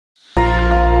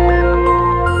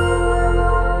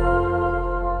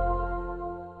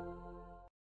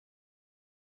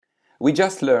We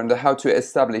just learned how to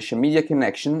establish a media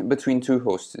connection between two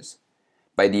hosts.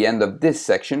 By the end of this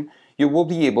section, you will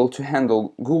be able to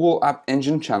handle Google App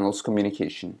Engine channels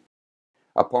communication.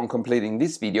 Upon completing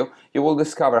this video, you will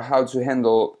discover how to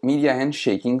handle media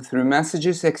handshaking through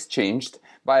messages exchanged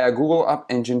via Google App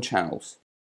Engine channels.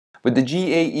 With the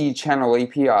GAE Channel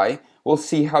API, we'll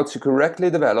see how to correctly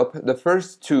develop the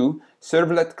first two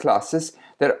servlet classes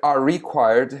that are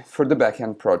required for the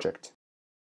backend project.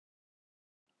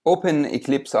 Open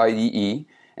Eclipse IDE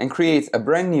and create a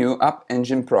brand new App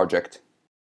Engine project.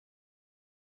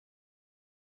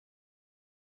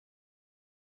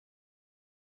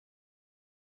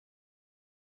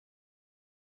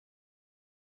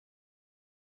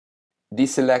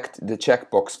 Deselect the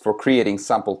checkbox for creating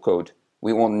sample code.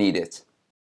 We won't need it.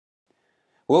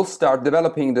 We'll start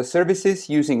developing the services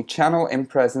using Channel and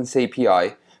Presence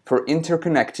API for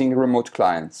interconnecting remote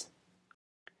clients.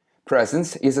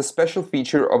 Presence is a special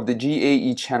feature of the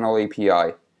GAE Channel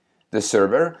API. The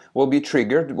server will be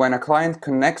triggered when a client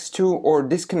connects to or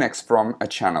disconnects from a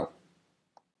channel.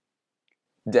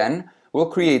 Then, we'll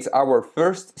create our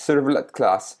first servlet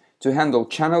class to handle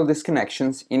channel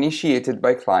disconnections initiated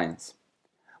by clients.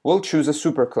 We'll choose a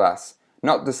superclass,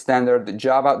 not the standard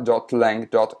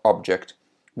java.lang.object,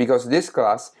 because this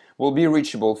class will be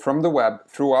reachable from the web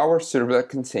through our servlet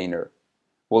container.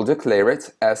 We'll declare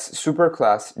it as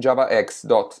superclass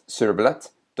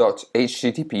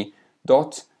javax.servlet.http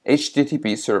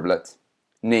servlet.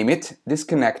 Name it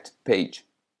disconnect page.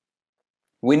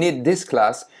 We need this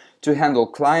class to handle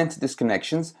client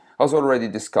disconnections, as already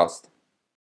discussed.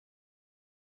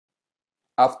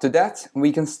 After that,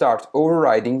 we can start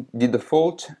overriding the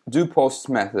default doPost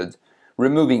method,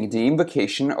 removing the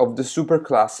invocation of the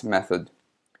superclass method.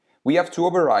 We have to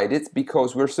override it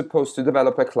because we're supposed to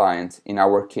develop a client, in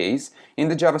our case, in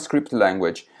the JavaScript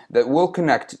language, that will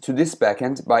connect to this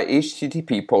backend by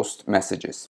HTTP post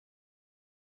messages.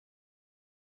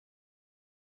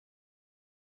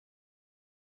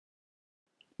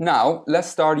 Now, let's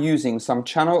start using some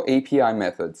Channel API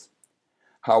methods.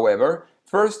 However,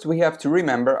 first we have to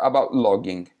remember about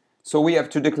logging, so we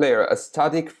have to declare a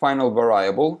static final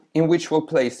variable in which we'll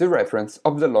place the reference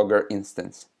of the logger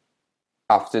instance.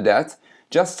 After that,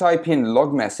 just type in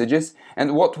log messages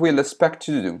and what we'll expect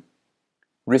to do.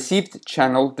 Received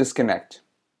channel disconnect.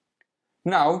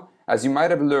 Now, as you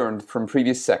might have learned from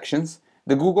previous sections,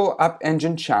 the Google App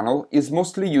Engine channel is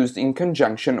mostly used in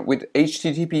conjunction with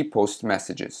HTTP post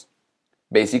messages.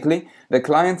 Basically, the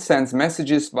client sends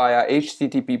messages via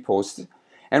HTTP post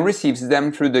and receives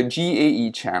them through the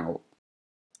GAE channel.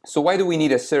 So why do we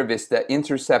need a service that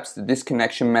intercepts the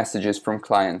disconnection messages from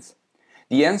clients?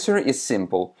 The answer is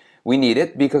simple. We need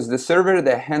it because the server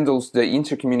that handles the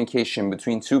intercommunication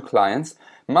between two clients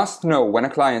must know when a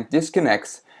client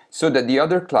disconnects so that the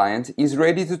other client is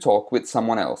ready to talk with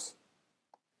someone else.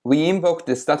 We invoke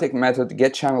the static method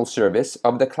getChannelService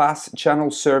of the class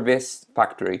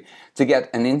ChannelServiceFactory to get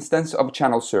an instance of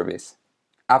ChannelService.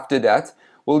 After that,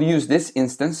 we'll use this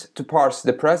instance to parse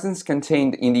the presence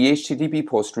contained in the HTTP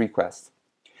post request.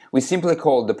 We simply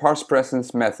call the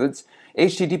parsePresence method's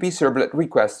HTTP servlet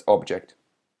request object.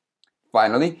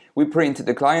 Finally, we print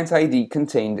the client ID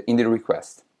contained in the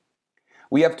request.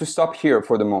 We have to stop here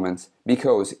for the moment,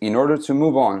 because in order to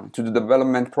move on to the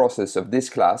development process of this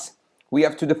class, we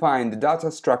have to define the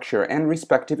data structure and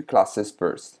respective classes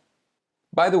first.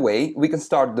 By the way, we can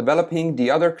start developing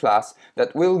the other class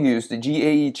that will use the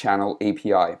GAE Channel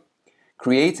API.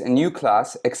 Create a new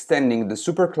class extending the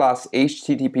superclass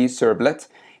HTTP servlet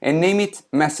and name it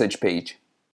MessagePage.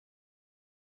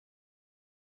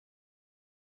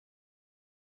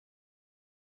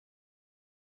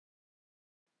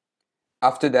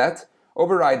 After that,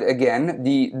 override again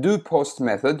the doPost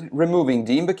method, removing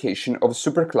the invocation of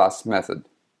superclass method.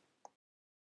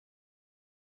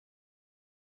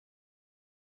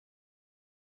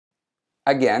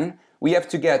 Again, we have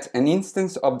to get an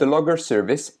instance of the logger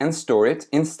service and store it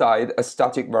inside a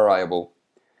static variable.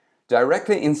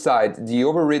 Directly inside the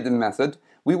overridden method,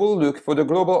 we will look for the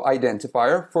global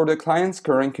identifier for the client's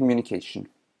current communication.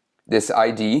 This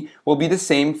ID will be the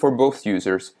same for both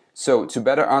users, so to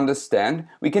better understand,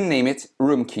 we can name it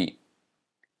room key.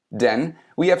 Then,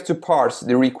 we have to parse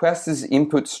the request's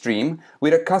input stream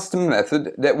with a custom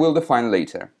method that we'll define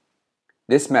later.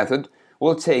 This method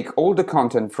will take all the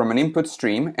content from an input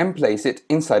stream and place it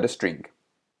inside a string.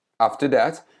 After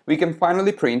that, we can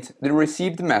finally print the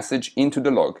received message into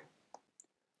the log.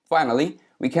 Finally,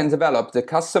 we can develop the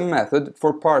custom method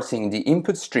for parsing the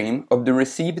input stream of the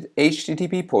received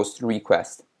HTTP post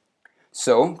request.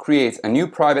 So, create a new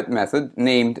private method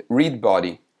named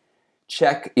readBody.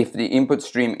 Check if the input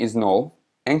stream is null,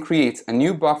 and create a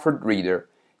new buffered reader,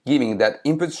 giving that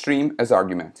input stream as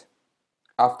argument.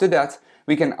 After that,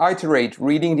 we can iterate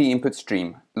reading the input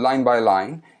stream, line by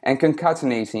line, and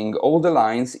concatenating all the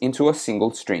lines into a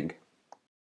single string.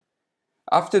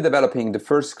 After developing the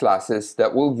first classes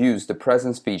that will use the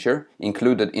presence feature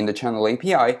included in the Channel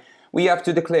API, we have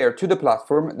to declare to the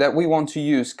platform that we want to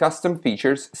use custom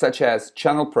features such as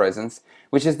channel presence,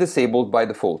 which is disabled by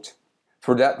default.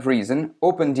 For that reason,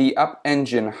 open the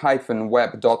appengine.xml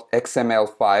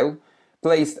file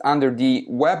placed under the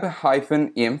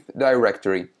web-inf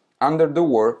directory under the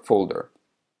war folder.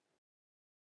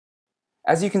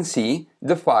 As you can see,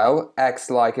 the file acts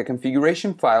like a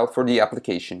configuration file for the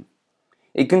application.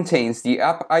 It contains the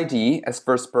app ID as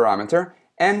first parameter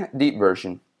and the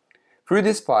version. Through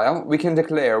this file, we can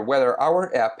declare whether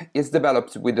our app is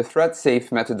developed with the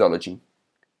thread-safe methodology.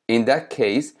 In that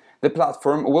case, the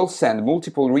platform will send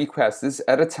multiple requests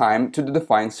at a time to the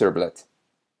defined servlet.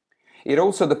 It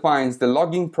also defines the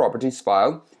logging properties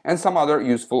file and some other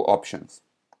useful options.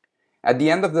 At the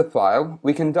end of the file,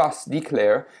 we can thus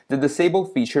declare the disable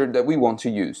feature that we want to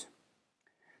use,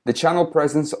 the channel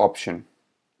presence option.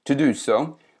 To do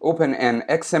so, open an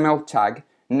XML tag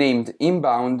named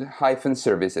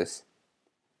inbound-services.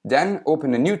 Then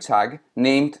open a new tag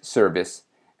named service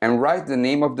and write the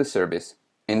name of the service,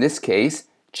 in this case,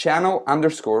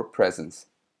 channel_presence.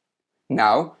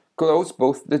 Now, close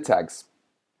both the tags.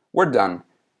 We're done.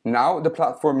 Now the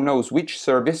platform knows which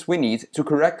service we need to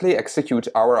correctly execute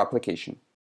our application.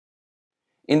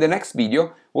 In the next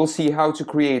video, we'll see how to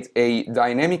create a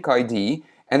dynamic ID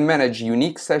and manage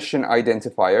unique session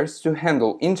identifiers to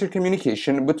handle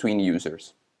intercommunication between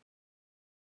users.